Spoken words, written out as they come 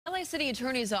LA City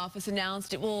Attorney's Office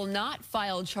announced it will not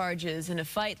file charges in a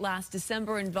fight last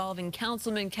December involving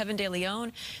Councilman Kevin de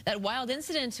León. That wild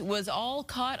incident was all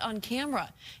caught on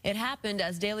camera. It happened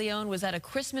as de León was at a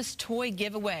Christmas toy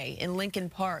giveaway in Lincoln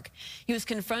Park. He was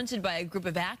confronted by a group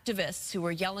of activists who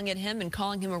were yelling at him and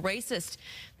calling him a racist.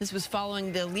 This was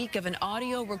following the leak of an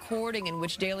audio recording in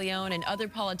which de León and other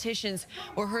politicians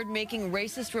were heard making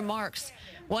racist remarks.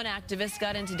 One activist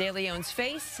got into de León's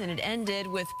face, and it ended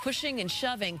with pushing and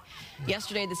shoving.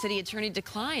 Yesterday, the city attorney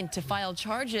declined to file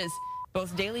charges.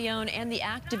 Both de León and the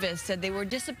activists said they were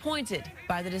disappointed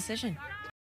by the decision.